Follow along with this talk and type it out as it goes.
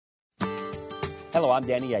Hello, I'm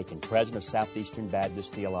Danny Aiken, president of Southeastern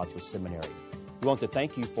Baptist Theological Seminary. We want to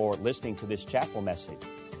thank you for listening to this chapel message.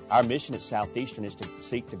 Our mission at Southeastern is to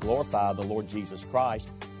seek to glorify the Lord Jesus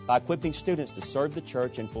Christ by equipping students to serve the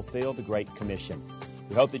church and fulfill the Great Commission.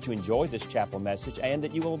 We hope that you enjoy this chapel message and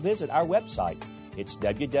that you will visit our website. It's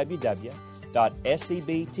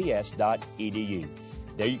www.sebts.edu.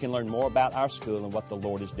 There you can learn more about our school and what the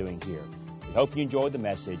Lord is doing here. We hope you enjoyed the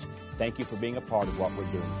message. Thank you for being a part of what we're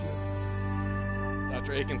doing here.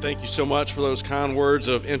 Dr. Aiken, thank you so much for those kind words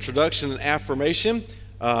of introduction and affirmation.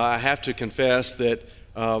 I have to confess that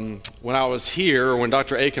when I was here, or when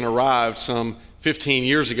Dr. Aiken arrived some 15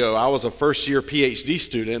 years ago, I was a first-year PhD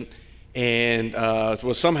student and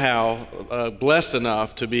was somehow blessed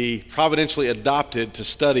enough to be providentially adopted to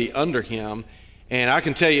study under him. And I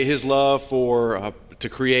can tell you his love for to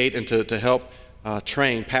create and to help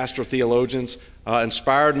train pastoral theologians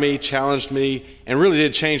inspired me, challenged me, and really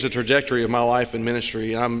did change the trajectory of my life and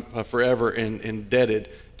ministry. I'm forever indebted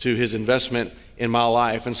to his investment in my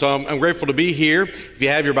life. And so I'm grateful to be here. If you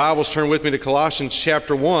have your Bibles, turn with me to Colossians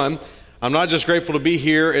chapter 1. I'm not just grateful to be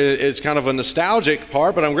here, it's kind of a nostalgic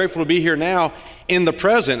part, but I'm grateful to be here now in the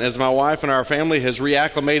present as my wife and our family has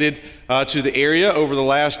reacclimated to the area over the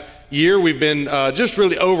last year. We've been just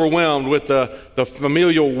really overwhelmed with the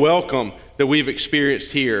familial welcome that we've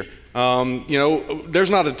experienced here. There's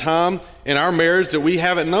not a time in our marriage that we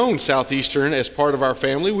haven't known Southeastern as part of our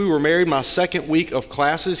family. We were married my second week of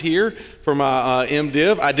classes here for my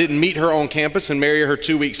MDiv. I didn't meet her on campus and marry her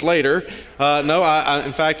 2 weeks later.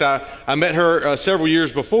 In fact, I met her several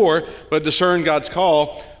years before, but discerned God's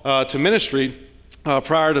call to ministry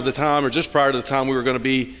prior to the time we were going to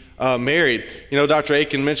be married. Dr.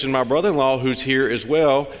 Aiken mentioned my brother-in-law who's here as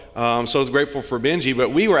well. So grateful for Benji,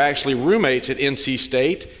 but we were actually roommates at NC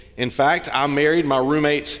State. In fact, I married my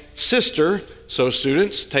roommate's sister. So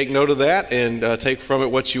students, take note of that and take from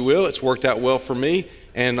it what you will. It's worked out well for me,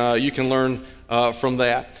 and you can learn from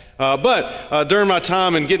that. But during my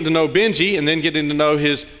time in getting to know Benji and then getting to know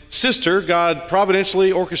his sister, God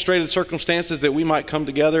providentially orchestrated circumstances that we might come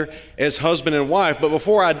together as husband and wife. But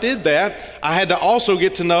before I did that, I had to also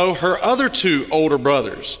get to know her other two older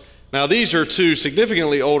brothers. Now, these are two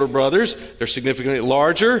significantly older brothers. They're significantly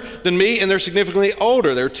larger than me, and they're significantly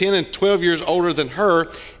older. They're 10 and 12 years older than her,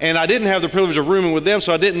 and I didn't have the privilege of rooming with them,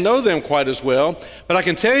 so I didn't know them quite as well. But I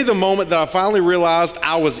can tell you the moment that I finally realized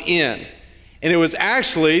I was in. And it was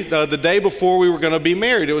actually the day before we were going to be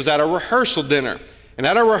married. It was at a rehearsal dinner. And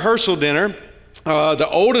at a rehearsal dinner, the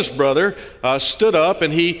oldest brother stood up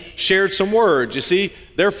and he shared some words. You see,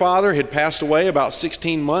 their father had passed away about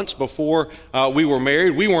 16 months before we were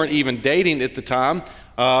married. We weren't even dating at the time.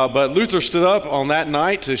 But Luther stood up on that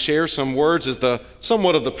night to share some words as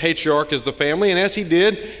somewhat of the patriarch as the family. And as he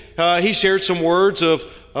did, he shared some words of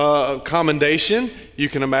commendation. You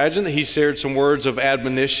can imagine that he shared some words of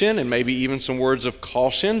admonition and maybe even some words of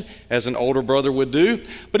caution, as an older brother would do.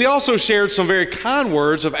 But he also shared some very kind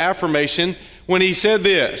words of affirmation when he said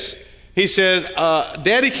this. He said,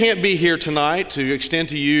 Daddy can't be here tonight to extend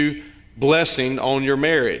to you blessing on your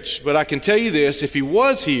marriage. But I can tell you this, if he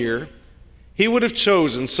was here, he would have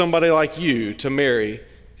chosen somebody like you to marry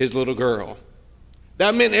his little girl.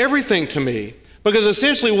 That meant everything to me. Because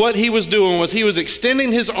essentially what he was doing was he was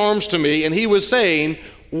extending his arms to me and he was saying,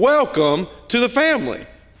 welcome to the family.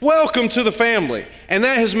 Welcome to the family. And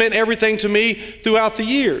that has meant everything to me throughout the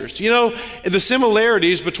years. The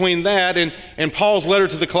similarities between that and Paul's letter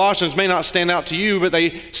to the Colossians may not stand out to you, but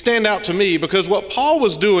they stand out to me because what Paul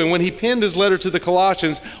was doing when he penned his letter to the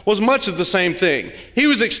Colossians was much of the same thing. He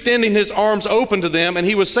was extending his arms open to them and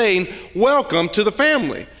he was saying, welcome to the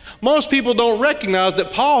family. Most people don't recognize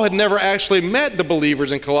that Paul had never actually met the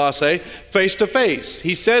believers in Colossae face to face.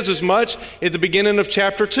 He says as much at the beginning of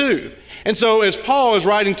chapter 2. And so as Paul is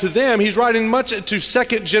writing to them, he's writing much to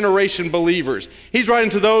second generation believers. He's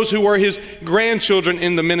writing to those who were his grandchildren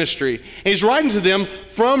in the ministry. And he's writing to them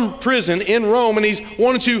from prison in Rome, and he's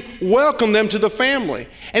wanting to welcome them to the family.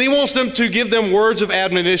 And he wants them to give them words of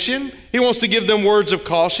admonition. He wants to give them words of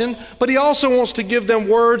caution, but he also wants to give them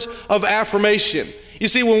words of affirmation. You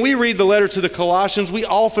see, when we read the letter to the Colossians, we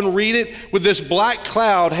often read it with this black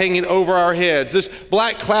cloud hanging over our heads, this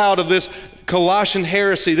black cloud of this Colossian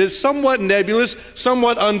heresy that's somewhat nebulous,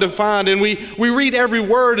 somewhat undefined, and we read every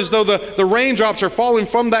word as though the raindrops are falling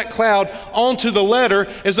from that cloud onto the letter,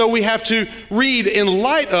 as though we have to read in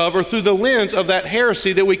light of or through the lens of that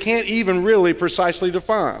heresy that we can't even really precisely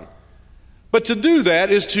define. But to do that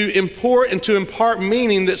is to import and to impart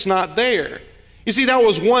meaning that's not there. You see, that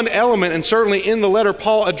was one element, and certainly in the letter,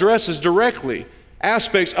 Paul addresses directly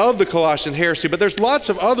aspects of the Colossian heresy, but there's lots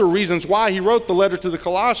of other reasons why he wrote the letter to the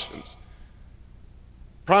Colossians.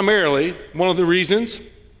 Primarily, one of the reasons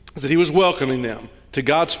is that he was welcoming them to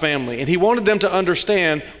God's family, and he wanted them to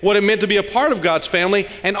understand what it meant to be a part of God's family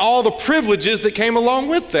and all the privileges that came along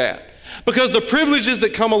with that. Because the privileges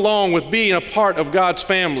that come along with being a part of God's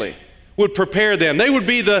family would prepare them. They would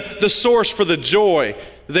be the source for the joy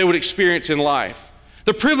that they would experience in life.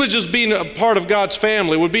 The privileges of being a part of God's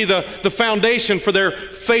family would be the foundation for their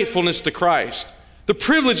faithfulness to Christ. The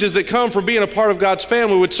privileges that come from being a part of God's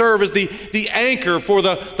family would serve as the anchor for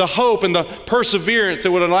the hope and the perseverance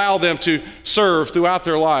that would allow them to serve throughout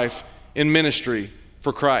their life in ministry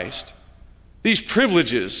for Christ. These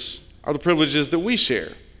privileges are the privileges that we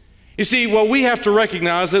share. You see, what we have to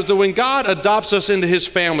recognize is that when God adopts us into his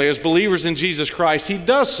family as believers in Jesus Christ, he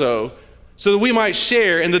does so that we might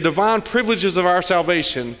share in the divine privileges of our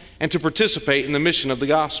salvation and to participate in the mission of the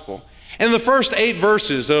gospel. And in the first 8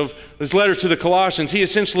 verses of this letter to the Colossians, he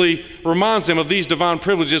essentially reminds them of these divine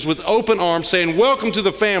privileges with open arms, saying, welcome to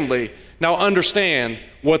the family. Now understand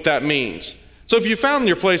what that means. So if you found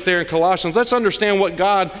your place there in Colossians, let's understand what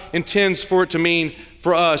God intends for it to mean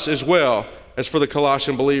for us as well as for the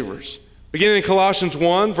Colossian believers. Beginning in Colossians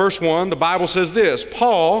 1, verse 1, the Bible says this,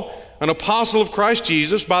 Paul, an apostle of Christ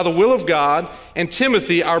Jesus, by the will of God, and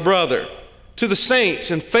Timothy, our brother, to the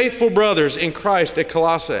saints and faithful brothers in Christ at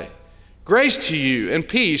Colossae. Grace to you and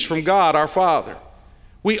peace from God our Father.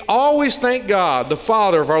 We always thank God, the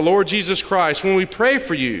Father of our Lord Jesus Christ, when we pray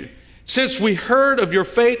for you, since we heard of your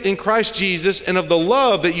faith in Christ Jesus and of the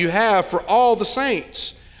love that you have for all the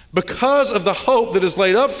saints, because of the hope that is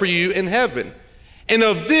laid up for you in heaven. And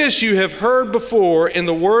of this you have heard before in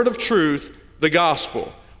the word of truth, the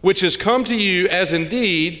gospel, which has come to you, as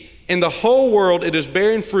indeed in the whole world it is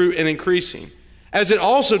bearing fruit and increasing, as it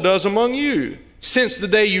also does among you, since the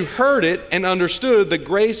day you heard it and understood the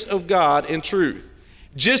grace of God in truth,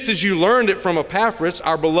 just as you learned it from Epaphras,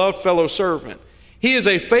 our beloved fellow servant. He is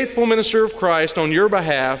a faithful minister of Christ on your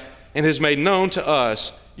behalf and has made known to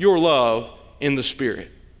us your love in the Spirit.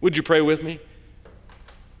 Would you pray with me?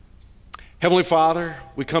 Heavenly Father,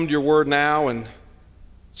 we come to your word now and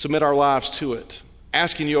submit our lives to it,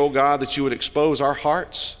 asking you, oh God, that you would expose our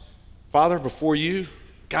hearts, Father, before you.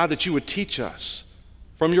 God, that you would teach us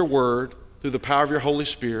from your word through the power of your Holy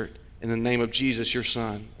Spirit in the name of Jesus, your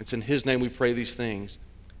Son. It's in his name we pray these things.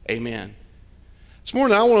 Amen. This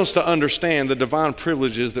morning, I want us to understand the divine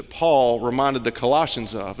privileges that Paul reminded the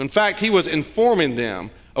Colossians of. In fact, he was informing them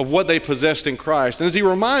of what they possessed in Christ. And as he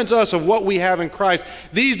reminds us of what we have in Christ,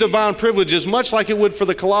 these divine privileges, much like it would for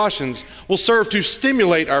the Colossians, will serve to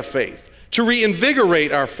stimulate our faith, to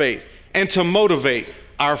reinvigorate our faith, and to motivate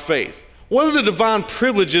our faith. What are the divine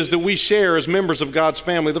privileges that we share as members of God's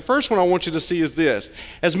family? The first one I want you to see is this.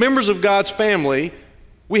 As members of God's family,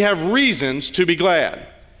 we have reasons to be glad.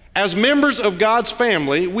 As members of God's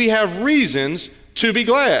family, we have reasons to be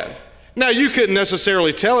glad. Now, you couldn't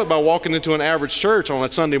necessarily tell it by walking into an average church on a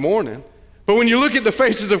Sunday morning. But when you look at the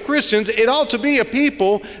faces of Christians, it ought to be a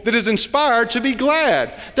people that is inspired to be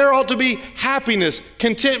glad. There ought to be happiness,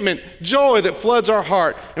 contentment, joy that floods our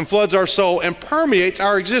heart and floods our soul and permeates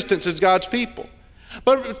our existence as God's people.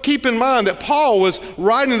 But keep in mind that Paul was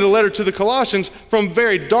writing the letter to the Colossians from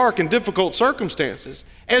very dark and difficult circumstances.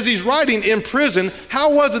 As he's writing in prison,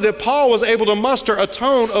 how was it that Paul was able to muster a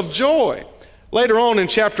tone of joy? Later on in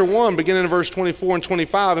chapter 1, beginning in verse 24 and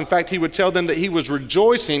 25, in fact, he would tell them that he was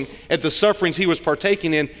rejoicing at the sufferings he was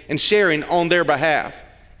partaking in and sharing on their behalf.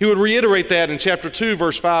 He would reiterate that in chapter 2,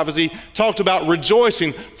 verse 5, as he talked about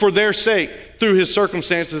rejoicing for their sake through his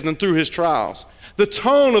circumstances and through his trials. The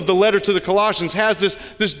tone of the letter to the Colossians has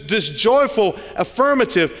this joyful,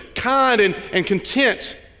 affirmative, kind, and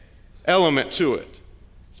content element to it.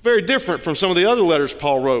 Very different from some of the other letters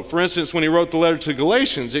Paul wrote. For instance, when he wrote the letter to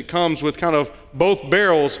Galatians, it comes with kind of both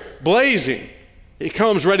barrels blazing. He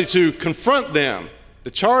comes ready to confront them, to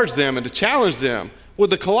charge them, and to challenge them. With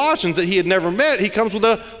the Colossians that he had never met, he comes with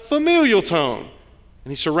a familial tone.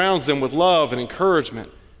 And he surrounds them with love and encouragement.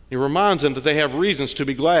 He reminds them that they have reasons to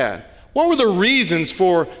be glad. What were the reasons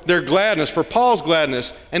for their gladness, for Paul's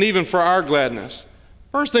gladness, and even for our gladness?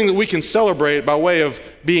 First thing that we can celebrate by way of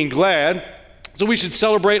being glad, so we should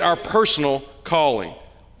celebrate our personal calling.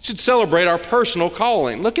 We should celebrate our personal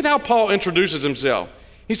calling. Look at how Paul introduces himself.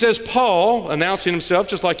 He says, Paul, announcing himself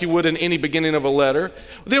just like you would in any beginning of a letter,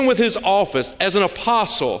 then with his office as an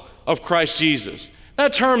apostle of Christ Jesus.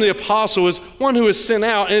 That term, the apostle, is one who is sent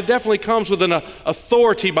out, and it definitely comes with an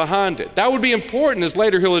authority behind it. That would be important as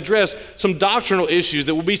later he'll address some doctrinal issues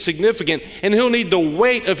that will be significant, and he'll need the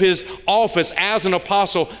weight of his office as an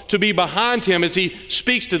apostle to be behind him as he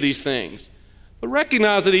speaks to these things. But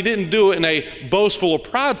recognize that he didn't do it in a boastful or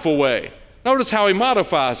prideful way. Notice how he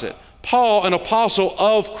modifies it. Paul an apostle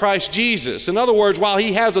of Christ Jesus. In other words, while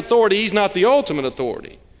he has authority, he's not the ultimate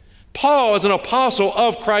authority. Paul is an apostle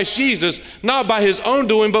of Christ Jesus, not by his own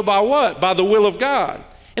doing, but by what? By the will of God.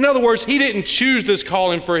 In other words, he didn't choose this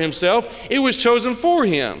calling for himself. It was chosen for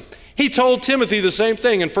him. He told Timothy the same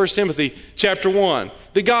thing in 1 Timothy chapter 1,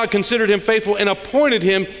 that God considered him faithful and appointed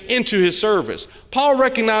him into his service. Paul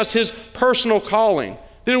recognized his personal calling,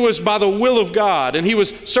 that it was by the will of God, and he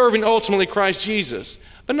was serving ultimately Christ Jesus.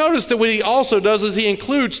 But notice that what he also does is he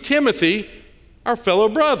includes Timothy, our fellow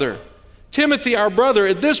brother. Timothy, our brother,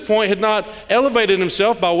 at this point had not elevated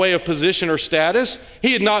himself by way of position or status.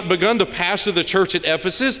 He had not begun to pastor the church at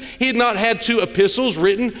Ephesus. He had not had 2 epistles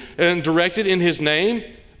written and directed in his name.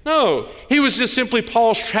 No, he was just simply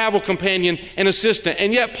Paul's travel companion and assistant.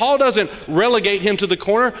 And yet Paul doesn't relegate him to the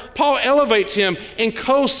corner. Paul elevates him in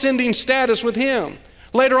co-sending status with him.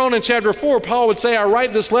 Later on in chapter 4, Paul would say, I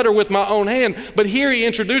write this letter with my own hand. But here he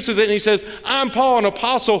introduces it and he says, I'm Paul, an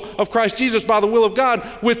apostle of Christ Jesus by the will of God,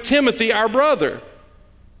 with Timothy, our brother.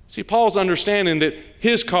 See, Paul's understanding that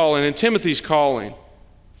his calling and Timothy's calling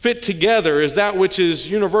fit together is that which is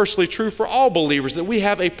universally true for all believers, that we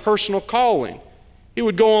have a personal calling. He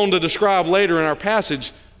would go on to describe later in our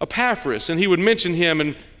passage Epaphras, and he would mention him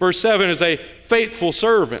in verse 7 as a faithful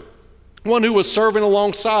servant, one who was serving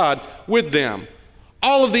alongside with them.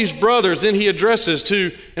 All of these brothers, then he addresses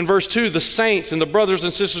to, in verse 2, the saints and the brothers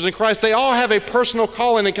and sisters in Christ. They all have a personal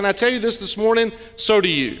calling, and can I tell you this morning? So do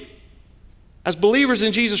you. As believers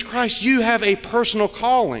in Jesus Christ, you have a personal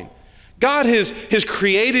calling. God has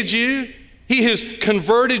created you, he has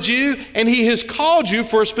converted you, and he has called you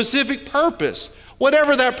for a specific purpose.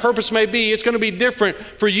 Whatever that purpose may be, it's going to be different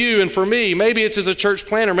for you and for me. Maybe it's as a church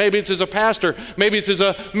planter, maybe it's as a pastor, maybe it's as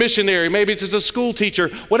a missionary, maybe it's as a school teacher.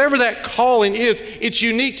 Whatever that calling is, it's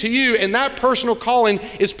unique to you, and that personal calling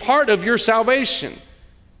is part of your salvation.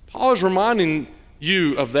 Paul is reminding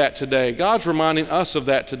you of that today. God's reminding us of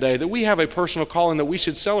that today, that we have a personal calling that we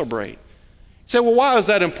should celebrate. You say, well, why is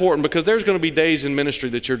that important? Because there's going to be days in ministry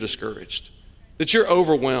that you're discouraged, that you're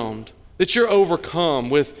overwhelmed, that you're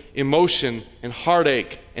overcome with emotion and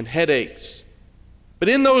heartache and headaches. But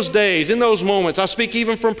in those days, in those moments, I speak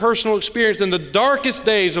even from personal experience, in the darkest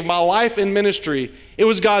days of my life in ministry, it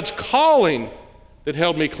was God's calling that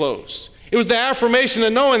held me close. It was the affirmation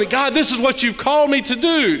of knowing that, God, this is what you've called me to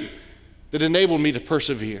do, that enabled me to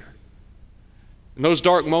persevere. In those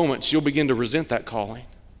dark moments, you'll begin to resent that calling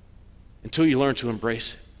until you learn to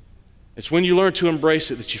embrace it. It's when you learn to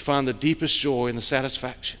embrace it that you find the deepest joy and the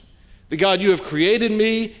satisfaction. That God, you have created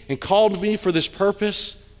me and called me for this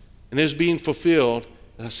purpose, and it is being fulfilled,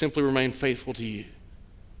 that I simply remain faithful to you.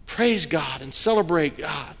 Praise God and celebrate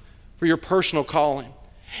God for your personal calling.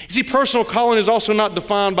 You see, personal calling is also not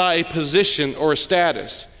defined by a position or a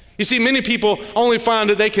status. You see, many people only find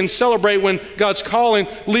that they can celebrate when God's calling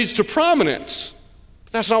leads to prominence.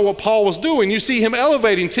 But that's not what Paul was doing. You see him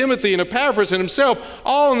elevating Timothy and Epaphras and himself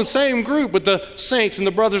all in the same group with the saints and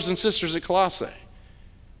the brothers and sisters at Colossae.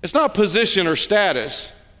 It's not position or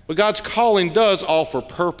status, but God's calling does offer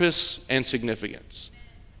purpose and significance.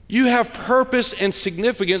 You have purpose and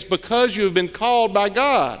significance because you have been called by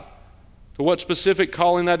God. To what specific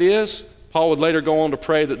calling that is, Paul would later go on to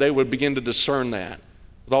pray that they would begin to discern that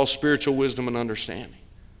with all spiritual wisdom and understanding.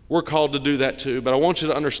 We're called to do that too, but I want you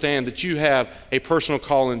to understand that you have a personal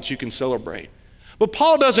calling that you can celebrate. But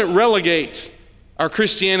Paul doesn't relegate our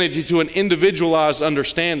Christianity to an individualized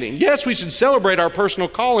understanding. Yes, we should celebrate our personal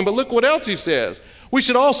calling, but look what else he says. We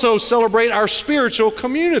should also celebrate our spiritual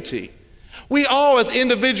community. We all, as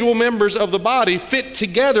individual members of the body, fit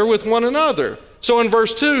together with one another. So in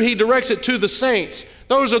verse 2, he directs it to the saints.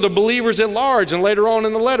 Those are the believers at large, and later on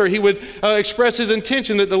in the letter, he would express his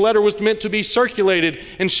intention that the letter was meant to be circulated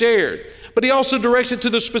and shared. But he also directs it to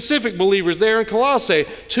the specific believers there in Colossae,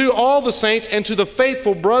 to all the saints and to the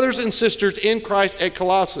faithful brothers and sisters in Christ at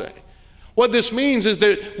Colossae. What this means is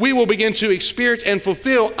that we will begin to experience and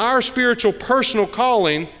fulfill our spiritual personal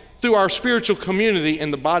calling through our spiritual community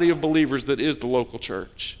and the body of believers that is the local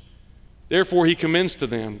church. Therefore, he commends to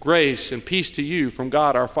them grace and peace to you from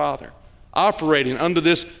God our Father, operating under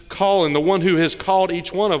this calling, the one who has called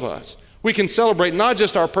each one of us. We can celebrate not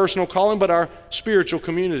just our personal calling, but our spiritual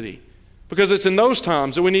community. Because it's in those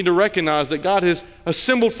times that we need to recognize that God has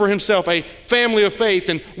assembled for himself a family of faith,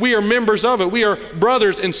 and we are members of it. We are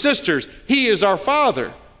brothers and sisters. He is our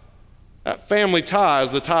Father. That family tie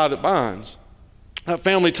is the tie that binds. That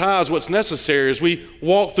family tie is what's necessary as we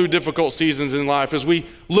walk through difficult seasons in life, as we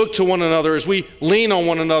look to one another, as we lean on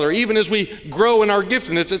one another, even as we grow in our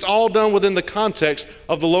giftedness. It's all done within the context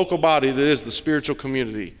of the local body that is the spiritual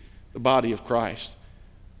community, the body of Christ.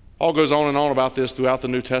 Paul goes on and on about this throughout the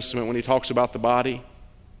New Testament when he talks about the body.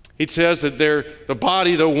 He says that the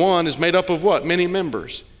body, though one, is made up of what? Many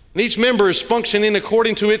members. And each member is functioning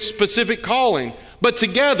according to its specific calling. But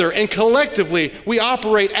together and collectively, we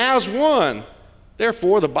operate as one.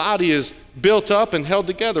 Therefore, the body is built up and held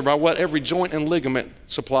together by what every joint and ligament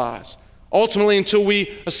supplies. Ultimately, until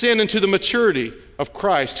we ascend into the maturity of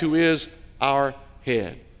Christ, who is our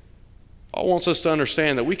head. Paul wants us to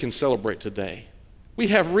understand that we can celebrate today. We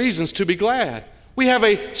have reasons to be glad. We have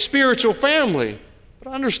a spiritual family.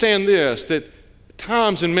 But understand this, that at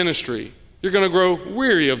times in ministry, you're going to grow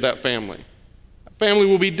weary of that family. That family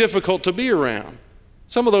will be difficult to be around.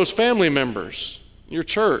 Some of those family members in your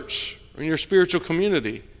church or in your spiritual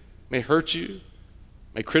community may hurt you,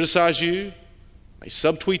 may criticize you, may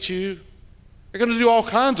subtweet you. They're going to do all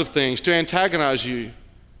kinds of things to antagonize you.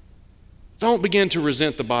 Don't begin to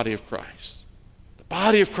resent the body of Christ. The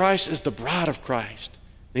body of Christ is the bride of Christ.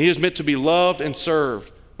 And he is meant to be loved and served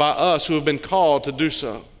by us who have been called to do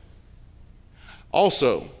so.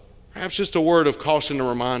 Also, perhaps just a word of caution and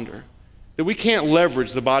reminder that we can't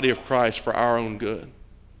leverage the body of Christ for our own good.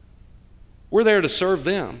 We're there to serve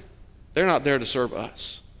them. They're not there to serve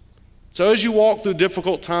us. So as you walk through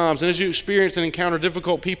difficult times and as you experience and encounter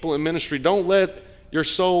difficult people in ministry, don't let your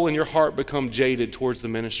soul and your heart become jaded towards the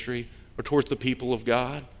ministry or towards the people of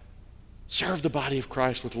God. Serve the body of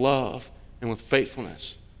Christ with love and with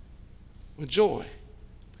faithfulness, with joy,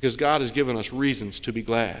 because God has given us reasons to be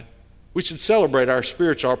glad. We should celebrate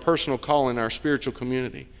our personal calling, our spiritual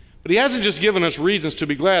community. But he hasn't just given us reasons to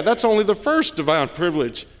be glad. That's only the first divine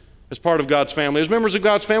privilege as part of God's family. As members of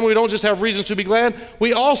God's family, we don't just have reasons to be glad,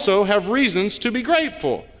 we also have reasons to be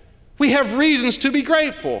grateful. We have reasons to be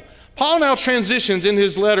grateful. Paul now transitions in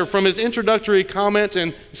his letter from his introductory comment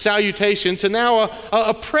and salutation to now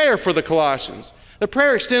a prayer for the Colossians. The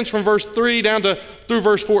prayer extends from verse 3 down through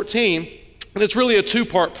verse 14, and it's really a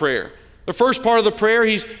two-part prayer. The first part of the prayer,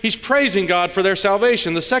 he's praising God for their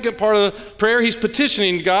salvation. The second part of the prayer, he's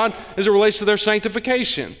petitioning God as it relates to their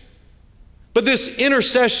sanctification. But this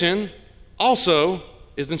intercession also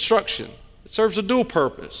is instruction. It serves a dual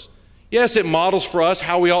purpose. Yes, it models for us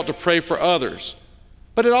how we ought to pray for others.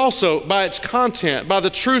 But it also, by its content, by the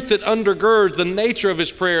truth that undergirds the nature of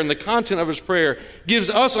his prayer and the content of his prayer, gives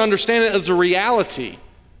us understanding of the reality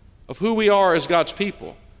of who we are as God's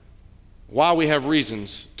people, why we have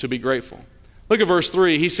reasons to be grateful. Look at verse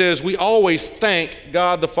 3. He says, we always thank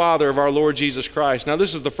God the Father of our Lord Jesus Christ. Now,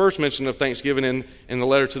 this is the first mention of thanksgiving in the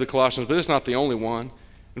letter to the Colossians, but it's not the only one.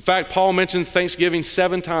 In fact, Paul mentions thanksgiving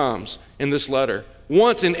 7 times in this letter.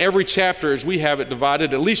 Once in every chapter, as we have it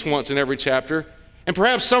divided, at least once in every chapter. And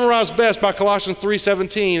perhaps summarized best by Colossians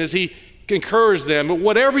 3:17 as he encouraged them. But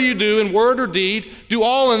whatever you do in word or deed, do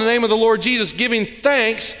all in the name of the Lord Jesus, giving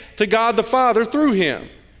thanks to God the Father through him.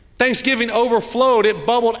 Thanksgiving overflowed. It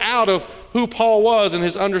bubbled out of who Paul was and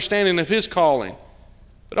his understanding of his calling.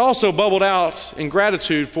 But also bubbled out in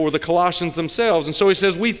gratitude for the Colossians themselves. And so he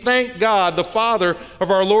says, we thank God, the Father of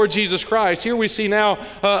our Lord Jesus Christ. Here we see now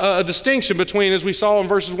a distinction between, as we saw in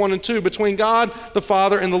verses 1 and 2, between God, the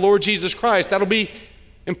Father, and the Lord Jesus Christ. That'll be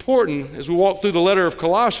important as we walk through the letter of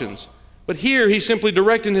Colossians. But here he's simply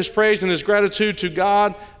directing his praise and his gratitude to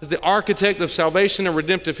God as the architect of salvation and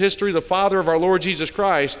redemptive history, the Father of our Lord Jesus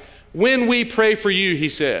Christ. When we pray for you, he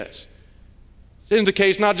says. It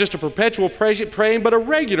indicates not just a perpetual praying, but a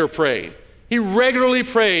regular praying. He regularly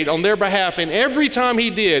prayed on their behalf, and every time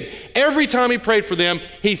he prayed for them,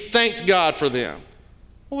 he thanked God for them.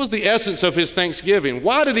 What was the essence of his thanksgiving?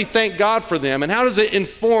 Why did he thank God for them, and how does it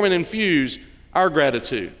inform and infuse our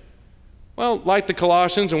gratitude? Well, like the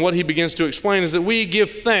Colossians, and what he begins to explain is that we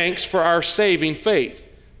give thanks for our saving faith.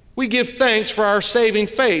 We give thanks for our saving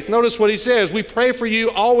faith. Notice what he says. We pray for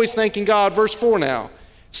you, always thanking God. Verse 4 now.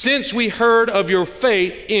 Since we heard of your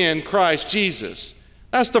faith in Christ Jesus.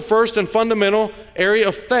 That's the first and fundamental area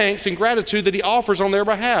of thanks and gratitude that he offers on their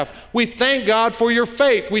behalf. We thank God for your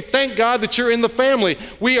faith. We thank God that you're in the family.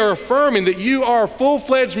 We are affirming that you are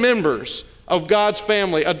full-fledged members of God's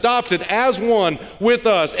family, adopted as one with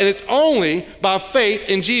us. And it's only by faith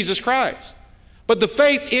in Jesus Christ. But the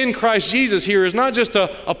faith in Christ Jesus here is not just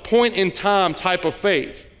a point-in-time type of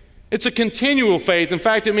faith. It's a continual faith. In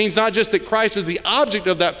fact, it means not just that Christ is the object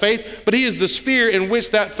of that faith, but he is the sphere in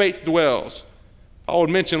which that faith dwells. Paul would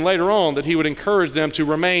mention later on that he would encourage them to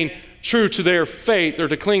remain true to their faith or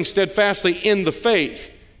to cling steadfastly in the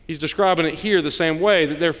faith. He's describing it here the same way,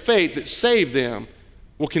 that their faith that saved them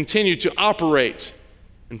will continue to operate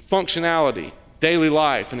in functionality, daily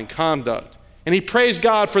life, and in conduct. And he praised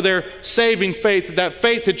God for their saving faith, that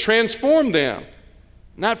faith had transformed them.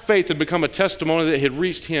 And that faith had become a testimony that had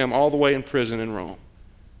reached him all the way in prison in Rome.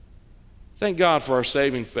 Thank God for our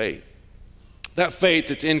saving faith. That faith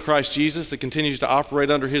that's in Christ Jesus that continues to operate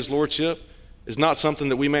under his lordship is not something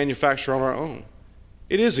that we manufacture on our own.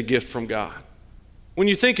 It is a gift from God. When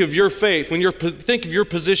you think of your faith, when you think of your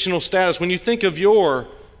positional status, when you think of your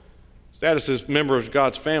status as a member of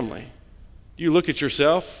God's family, do you look at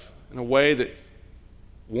yourself in a way that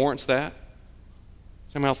warrants that?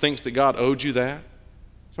 Somehow thinks that God owed you that?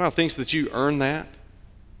 Somehow thinks that you earned that?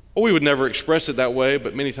 Well, we would never express it that way,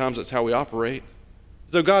 but many times that's how we operate.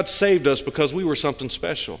 As though God saved us because we were something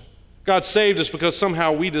special. God saved us because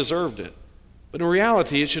somehow we deserved it. But in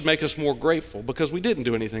reality, it should make us more grateful because we didn't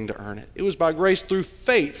do anything to earn it. It was by grace through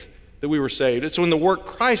faith that we were saved. It's when the work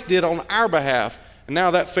Christ did on our behalf, and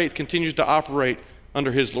now that faith continues to operate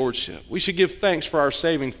under his lordship. We should give thanks for our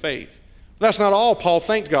saving faith. But that's not all Paul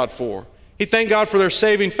thanked God for. He thanked God for their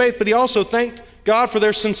saving faith, but he also thanked God for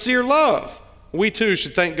their sincere love. We too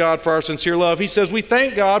should thank God for our sincere love. He says, we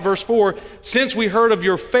thank God, verse 4, since we heard of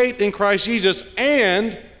your faith in Christ Jesus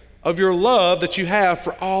and of your love that you have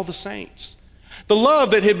for all the saints. The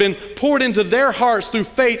love that had been poured into their hearts through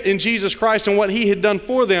faith in Jesus Christ and what he had done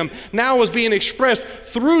for them now was being expressed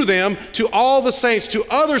through them to all the saints, to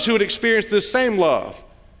others who had experienced this same love.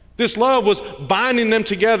 This love was binding them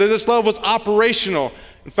together. This love was operational.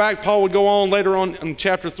 In fact, Paul would go on later on in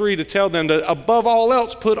chapter 3 to tell them that above all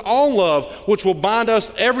else, put on love, which will bind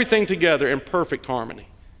us everything together in perfect harmony.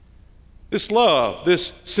 This love,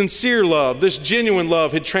 this sincere love, this genuine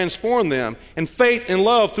love had transformed them, and faith and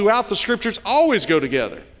love throughout the scriptures always go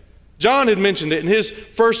together. John had mentioned it in his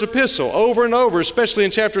first epistle over and over, especially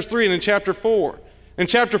in chapters 3 and in chapter 4. In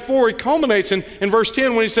chapter 4, he culminates in verse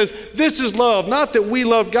 10 when he says, this is love, not that we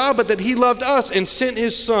loved God, but that he loved us and sent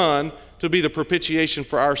his Son to be the propitiation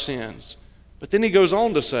for our sins. But then he goes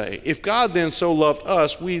on to say, if God then so loved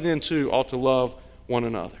us, we then too ought to love one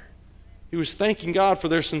another. He was thanking God for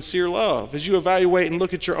their sincere love. As you evaluate and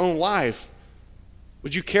look at your own life,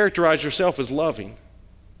 would you characterize yourself as loving?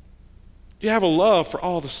 Do you have a love for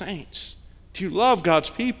all the saints? Do you love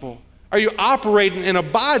God's people? Are you operating and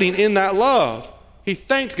abiding in that love? He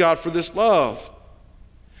thanked God for this love.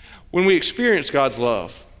 When we experience God's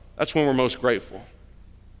love, that's when we're most grateful.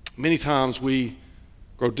 Many times we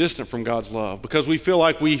grow distant from God's love because we feel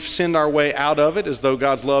like we've sinned our way out of it, as though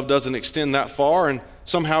God's love doesn't extend that far, and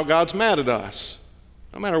somehow God's mad at us.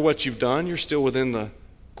 No matter what you've done, you're still within the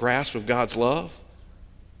grasp of God's love.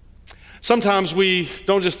 Sometimes we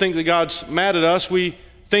don't just think that God's mad at us, we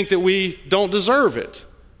think that we don't deserve it.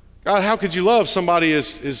 God, how could you love somebody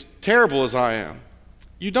as terrible as I am?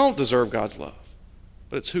 You don't deserve God's love,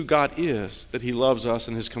 but it's who God is that he loves us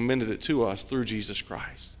and has commended it to us through Jesus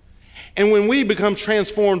Christ. And when we become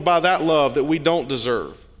transformed by that love that we don't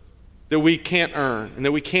deserve, that we can't earn, and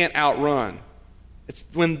that we can't outrun, it's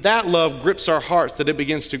when that love grips our hearts that it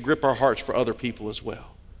begins to grip our hearts for other people as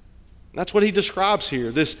well. And that's what he describes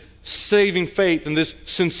here, this saving faith and this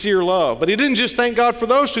sincere love. But he didn't just thank God for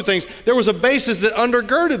those two things. There was a basis that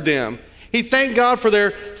undergirded them. He thanked God for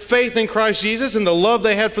their faith in Christ Jesus and the love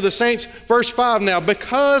they had for the saints. Verse 5 now,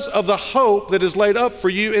 because of the hope that is laid up for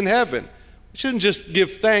you in heaven. We shouldn't just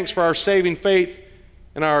give thanks for our saving faith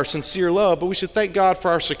and our sincere love, but we should thank God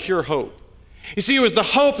for our secure hope. You see, it was the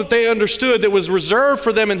hope that they understood that was reserved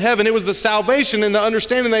for them in heaven. It was the salvation and the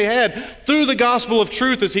understanding they had through the gospel of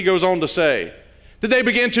truth, as he goes on to say. That they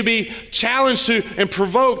began to be challenged to and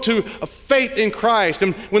provoked to a faith in Christ.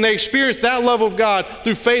 And when they experienced that love of God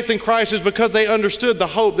through faith in Christ, is because they understood the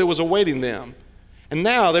hope that was awaiting them. And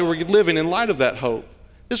now they were living in light of that hope.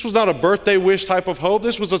 This was not a birthday wish type of hope.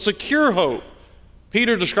 This was a secure hope.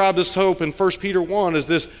 Peter described this hope in 1 Peter 1 as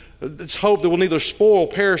this hope that will neither spoil,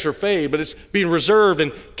 perish, or fade, but it's being reserved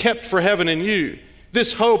and kept for heaven in you.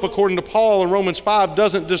 This hope, according to Paul in Romans 5,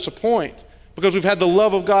 doesn't disappoint because we've had the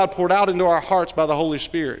love of God poured out into our hearts by the Holy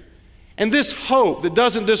Spirit. And this hope that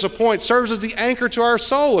doesn't disappoint serves as the anchor to our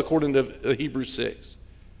soul, according to Hebrews 6.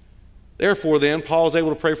 Therefore, then, Paul is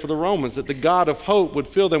able to pray for the Romans that the God of hope would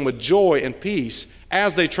fill them with joy and peace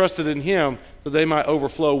as they trusted in him, that they might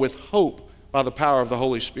overflow with hope by the power of the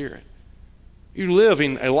Holy Spirit. You're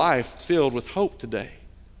living a life filled with hope today.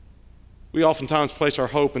 We oftentimes place our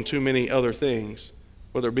hope in too many other things,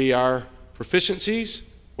 whether it be our proficiencies,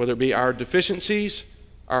 whether it be our deficiencies.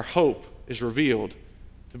 Our hope is revealed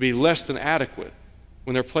to be less than adequate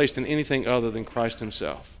when they're placed in anything other than Christ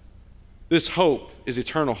himself. This hope is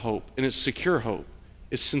eternal hope, and it's secure hope.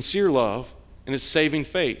 It's sincere love, and it's saving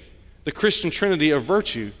faith. The Christian trinity of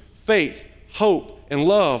virtue, faith, hope, and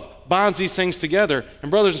love binds these things together. And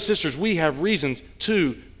brothers and sisters, we have reasons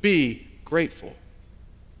to be grateful.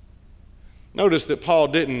 Notice that Paul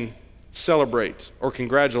didn't celebrate or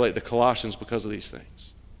congratulate the Colossians because of these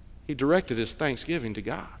things. he directed his thanksgiving to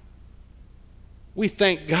God. We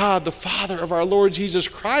thank God, the Father of our Lord Jesus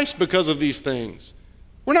Christ, because of these things.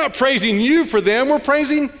 We're not praising you for them, we're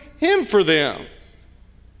praising him for them.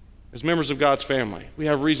 As members of God's family, we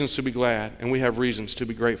have reasons to be glad and we have reasons to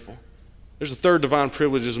be grateful. There's a third divine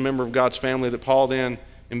privilege as a member of God's family that Paul then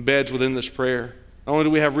embeds within this prayer. Not only do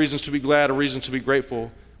we have reasons to be glad and reasons to be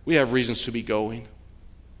grateful, we have reasons to be going.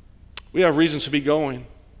 We have reasons to be going.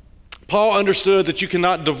 Paul understood that you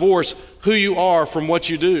cannot divorce who you are from what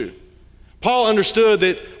you do. Paul understood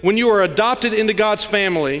that when you are adopted into God's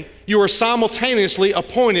family, you are simultaneously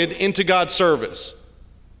appointed into God's service.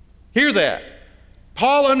 Hear that.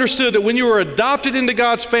 Paul understood that when you are adopted into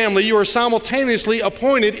God's family, you are simultaneously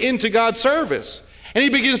appointed into God's service. And he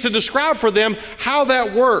begins to describe for them how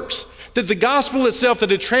that works, that the gospel itself that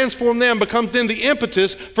had transformed them becomes then the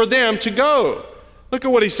impetus for them to go. Look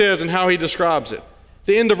at what he says and how he describes it.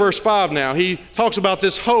 The end of verse 5 now, he talks about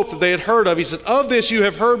this hope that they had heard of. He says, of this you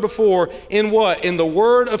have heard before in what? In the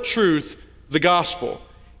word of truth, the gospel.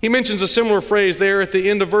 He mentions a similar phrase there at the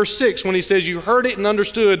end of verse 6 when he says, you heard it and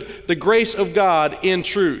understood the grace of God in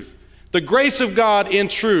truth. The grace of God in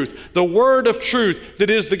truth, the word of truth that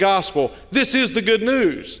is the gospel. This is the good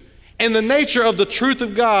news. And the nature of the truth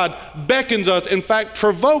of God beckons us, in fact,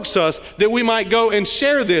 provokes us that we might go and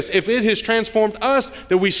share this. If it has transformed us,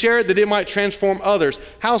 that we share it, that it might transform others.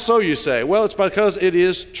 How so, you say? Well, it's because it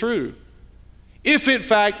is true. If it in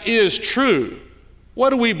fact is true, what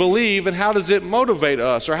do we believe and how does it motivate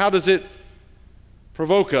us or how does it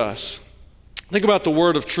provoke us? Think about the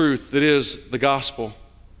word of truth that is the gospel.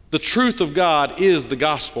 The truth of God is the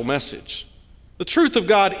gospel message. The truth of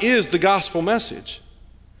God is the gospel message.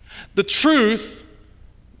 The truth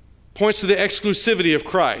points to the exclusivity of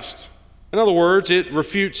Christ. In other words, it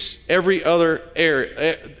refutes every other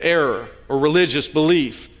error or religious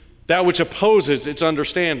belief, that which opposes its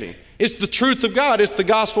understanding. It's the truth of God. It's the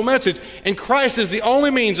gospel message. And Christ is the only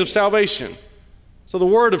means of salvation. So the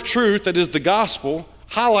word of truth, that is the gospel,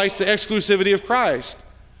 highlights the exclusivity of Christ.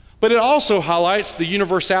 But it also highlights the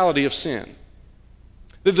universality of sin.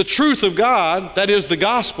 That the truth of God, that is the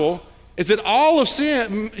gospel, is that all of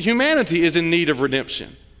humanity is in need of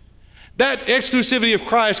redemption. That exclusivity of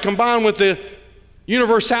Christ combined with the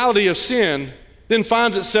universality of sin then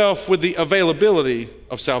finds itself with the availability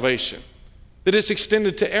of salvation, that it's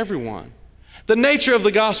extended to everyone. The nature of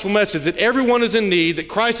the gospel message that everyone is in need, that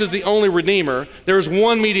Christ is the only Redeemer, there is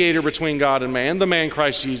one mediator between God and man, the man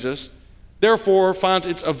Christ Jesus, therefore finds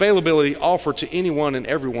its availability offered to anyone and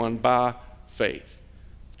everyone by faith.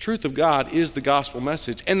 Truth of God is the gospel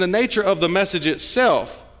message. And the nature of the message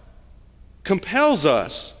itself compels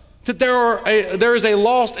us that there is a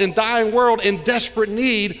lost and dying world in desperate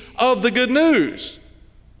need of the good news.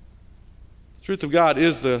 The truth of God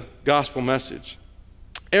is the gospel message.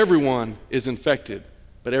 Everyone is infected,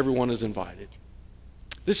 but everyone is invited.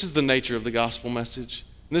 This is the nature of the gospel message.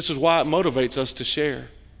 And this is why it motivates us to share.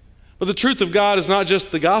 But the truth of God is not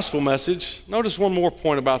just the gospel message. Notice one more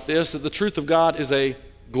point about this, that the truth of God is a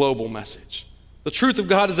global message. The truth of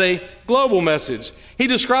God is a global message. He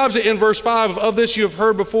describes it in verse 5, of this you have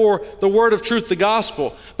heard before, the word of truth, the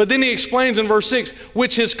gospel. But then he explains in verse 6,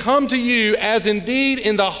 which has come to you as indeed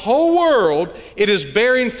in the whole world it is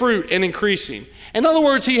bearing fruit and increasing. In other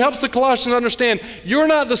words, he helps the Colossians understand, you're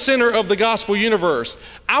not the center of the gospel universe.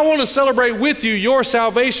 I want to celebrate with you your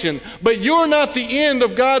salvation, but you're not the end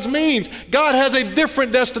of God's means. God has a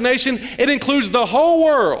different destination. It includes the whole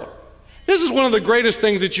world. This is one of the greatest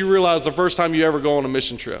things that you realize the first time you ever go on a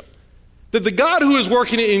mission trip. That the God who is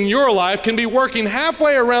working in your life can be working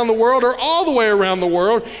halfway around the world or all the way around the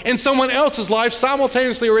world in someone else's life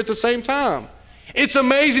simultaneously or at the same time. It's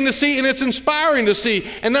amazing to see and it's inspiring to see.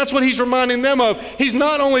 And that's what he's reminding them of. He's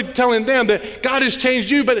not only telling them that God has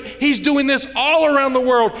changed you, but he's doing this all around the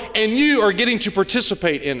world and you are getting to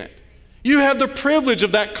participate in it. You have the privilege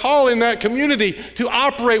of that call in that community to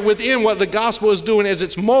operate within what the gospel is doing as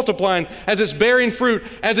it's multiplying, as it's bearing fruit,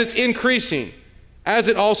 as it's increasing, as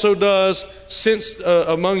it also does since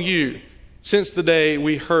among you, since the day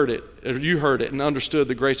we heard it, or you heard it and understood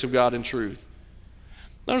the grace of God in truth.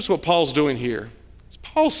 Notice what Paul's doing here.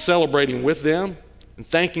 Paul's celebrating with them and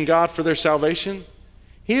thanking God for their salvation.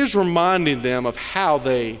 He is reminding them of how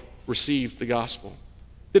they received the gospel,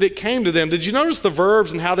 that it came to them. Did you notice the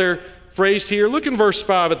verbs and how they're phrased here? Look in verse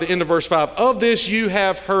 5, at the end of verse 5. Of this you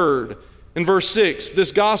have heard. In verse 6,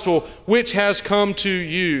 this gospel which has come to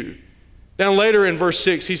you. Down later in verse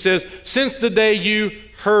 6, he says, since the day you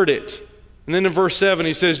heard it. And then in verse 7,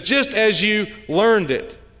 he says, just as you learned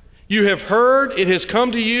it. You have heard, it has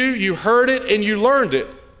come to you, you heard it, and you learned it.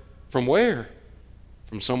 From where?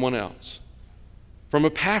 From someone else. from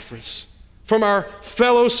Epaphras, from our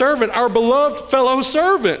fellow servant, our beloved fellow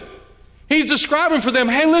servant. He's describing for them,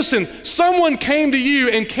 hey, listen, someone came to you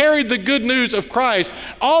and carried the good news of Christ.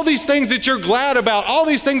 All these things that you're glad about, all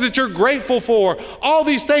these things that you're grateful for, all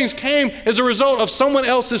these things came as a result of someone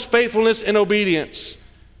else's faithfulness and obedience.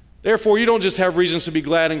 Therefore, you don't just have reasons to be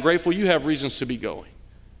glad and grateful, you have reasons to be going.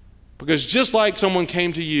 Because just like someone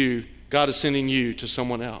came to you, God is sending you to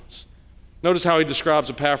someone else. Notice how he describes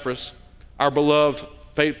Epaphras, our beloved,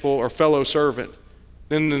 faithful, or fellow servant.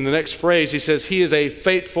 Then in the next phrase, he says, he is a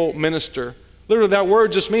faithful minister. Literally, that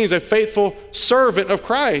word just means a faithful servant of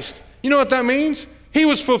Christ. You know what that means? He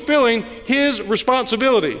was fulfilling his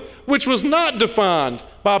responsibility, which was not defined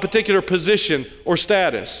by a particular position or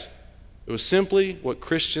status. It was simply what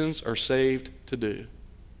Christians are saved to do.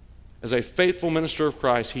 As a faithful minister of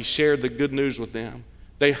Christ, he shared the good news with them.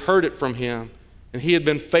 They heard it from him, and he had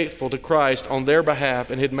been faithful to Christ on their behalf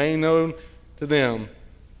and had made known to them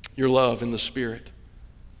your love in the Spirit.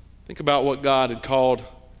 Think about what God had called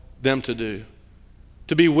them to do,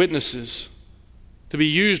 to be witnesses, to be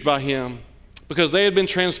used by him, because they had been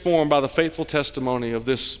transformed by the faithful testimony of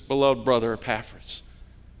this beloved brother Epaphras.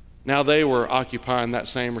 Now they were occupying that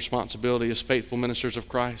same responsibility as faithful ministers of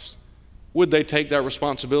Christ. Would they take that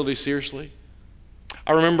responsibility seriously?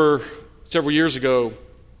 I remember several years ago,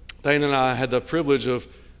 Dana and I had the privilege of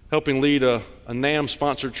helping lead a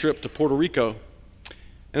NAM-sponsored trip to Puerto Rico.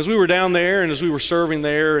 As we were down there and as we were serving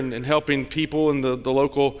there and helping people in the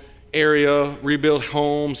local area rebuild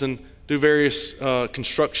homes and do various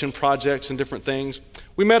construction projects and different things,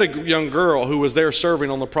 we met a young girl who was there serving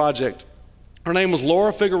on the project. Her name was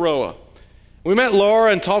Laura Figueroa. We met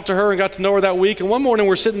Laura and talked to her and got to know her that week. And one morning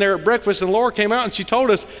we're sitting there at breakfast and Laura came out and she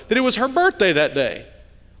told us that it was her birthday that day.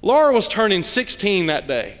 Laura was turning 16 that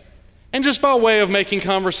day. And just by way of making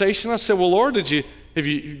conversation, I said, well, Laura, have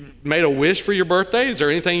you made a wish for your birthday? Is there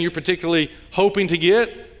anything you're particularly hoping to get?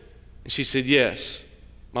 And she said, yes.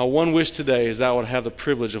 My one wish today is that I would have the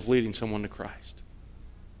privilege of leading someone to Christ.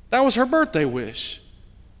 That was her birthday wish.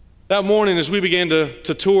 That morning, as we began to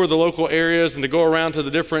tour the local areas and to go around to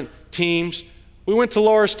the different teams, we went to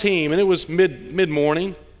Laura's team, and it was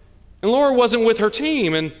mid-morning. And Laura wasn't with her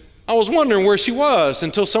team, and I was wondering where she was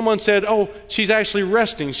until someone said, oh, she's actually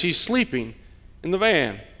resting. She's sleeping in the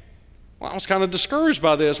van. Well, I was kind of discouraged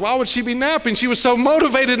by this. Why would she be napping? She was so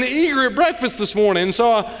motivated and eager at breakfast this morning. And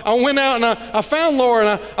so I went out and I found Laura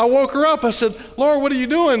and I woke her up. I said, Laura, what are you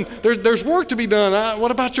doing? There's work to be done.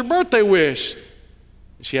 What about your birthday wish?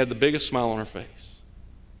 And she had the biggest smile on her face.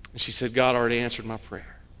 And she said, God already answered my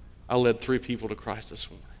prayer. I led 3 people to Christ this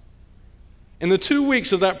morning. In the 2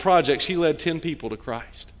 weeks of that project, she led 10 people to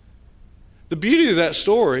Christ. The beauty of that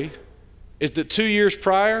story is that 2 years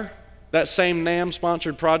prior, that same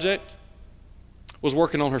NAM-sponsored project was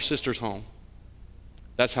working on her sister's home.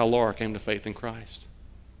 That's how Laura came to faith in Christ.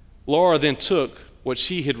 Laura then took what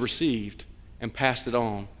she had received and passed it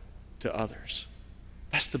on to others.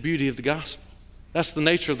 That's the beauty of the gospel. That's the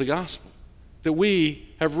nature of the gospel, that we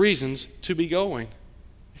have reasons to be going.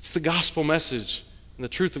 It's the gospel message, and the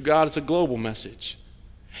truth of God is a global message.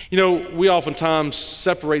 You know, we oftentimes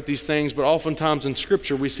separate these things, but oftentimes in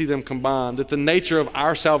Scripture we see them combined, that the nature of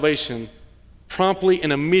our salvation promptly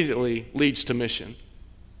and immediately leads to mission.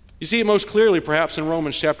 You see it most clearly perhaps in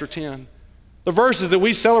Romans chapter 10. The verses that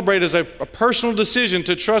we celebrate as a personal decision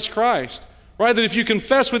to trust Christ, right? That if you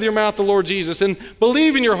confess with your mouth the Lord Jesus and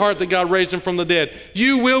believe in your heart that God raised him from the dead,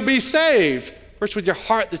 you will be saved. First with your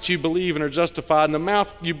heart that you believe and are justified, and the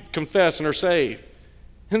mouth you confess and are saved.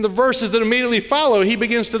 In the verses that immediately follow, he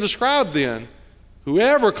begins to describe then,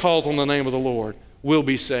 whoever calls on the name of the Lord will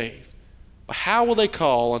be saved. But how will they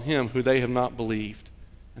call on him who they have not believed?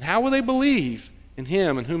 And how will they believe in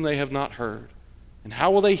him in whom they have not heard? And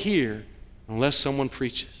how will they hear unless someone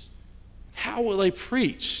preaches? How will they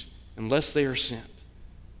preach unless they are sent?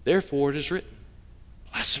 Therefore it is written,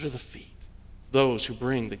 blessed are the feet of those who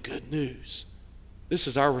bring the good news. This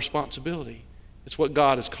is our responsibility. It's what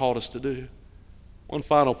God has called us to do. One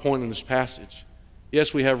final point in this passage.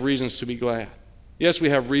 Yes, we have reasons to be glad. Yes, we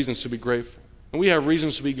have reasons to be grateful. And we have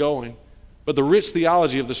reasons to be going. But the rich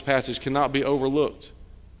theology of this passage cannot be overlooked.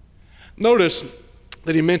 Notice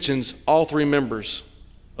that he mentions all 3 members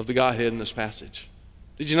of the Godhead in this passage.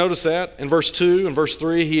 Did you notice that? In verse 2 and verse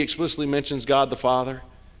 3, he explicitly mentions God the Father.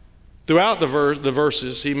 Throughout the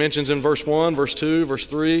verses, he mentions in verse 1, verse 2, verse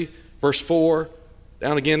 3, verse 4,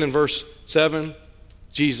 down again in verse 7,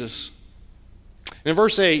 Jesus. And in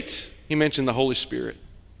verse 8, he mentioned the Holy Spirit.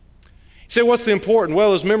 He said, what's the important?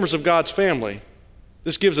 Well, as members of God's family,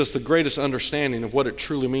 this gives us the greatest understanding of what it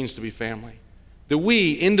truly means to be family. That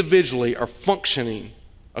we individually are functioning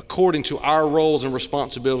according to our roles and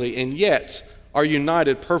responsibility, and yet are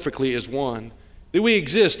united perfectly as one, that we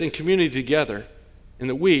exist in community together, and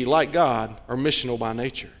that we, like God, are missional by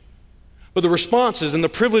nature. But the responses and the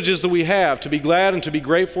privileges that we have to be glad and to be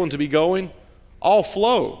grateful and to be going all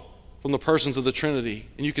flow from the persons of the Trinity,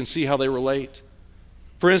 and you can see how they relate.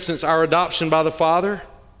 For instance, our adoption by the Father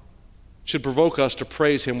should provoke us to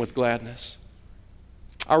praise Him with gladness.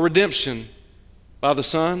 Our redemption by the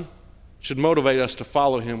Son should motivate us to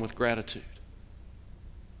follow Him with gratitude.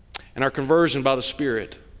 And our conversion by the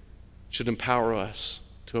Spirit should empower us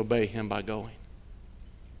to obey Him by going.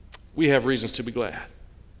 We have reasons to be glad.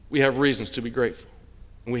 We have reasons to be grateful.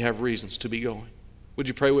 And we have reasons to be going. Would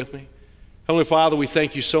you pray with me? Heavenly Father, we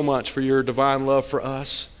thank you so much for your divine love for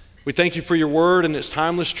us. We thank you for your word and its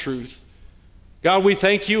timeless truth. God, we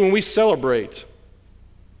thank you and we celebrate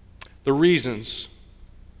the reasons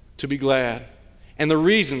to be glad and the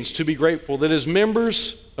reasons to be grateful that as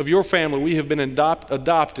members of your family we have been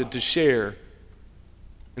adopted to share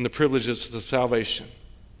in the privileges of salvation.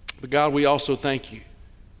 But God, we also thank you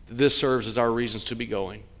that this serves as our reasons to be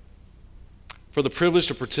going. For the privilege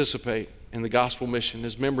to participate in the gospel mission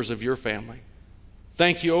as members of your family.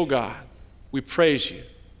 Thank you, oh God. We praise you.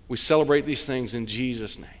 We celebrate these things in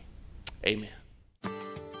Jesus' name. Amen.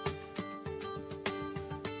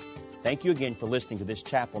 Thank you again for listening to this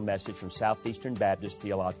chapel message from Southeastern Baptist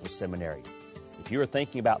Theological Seminary. If you are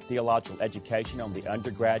thinking about theological education on the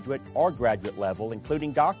undergraduate or graduate level,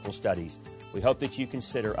 including doctoral studies, we hope that you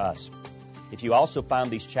consider us. If you also find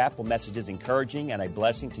these chapel messages encouraging and a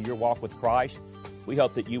blessing to your walk with Christ, we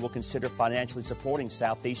hope that you will consider financially supporting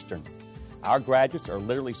Southeastern. Our graduates are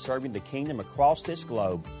literally serving the kingdom across this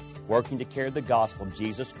globe, working to carry the gospel of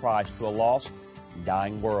Jesus Christ to a lost and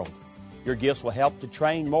dying world. Your gifts will help to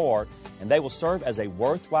train more, and they will serve as a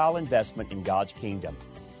worthwhile investment in God's kingdom.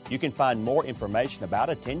 You can find more information about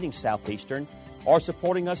attending Southeastern or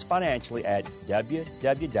supporting us financially at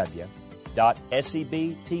www.sebts.edu.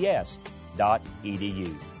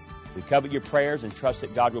 We covet your prayers and trust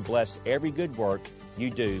that God will bless every good work you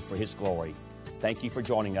do for His glory. Thank you for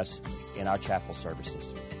joining us in our chapel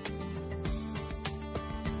services.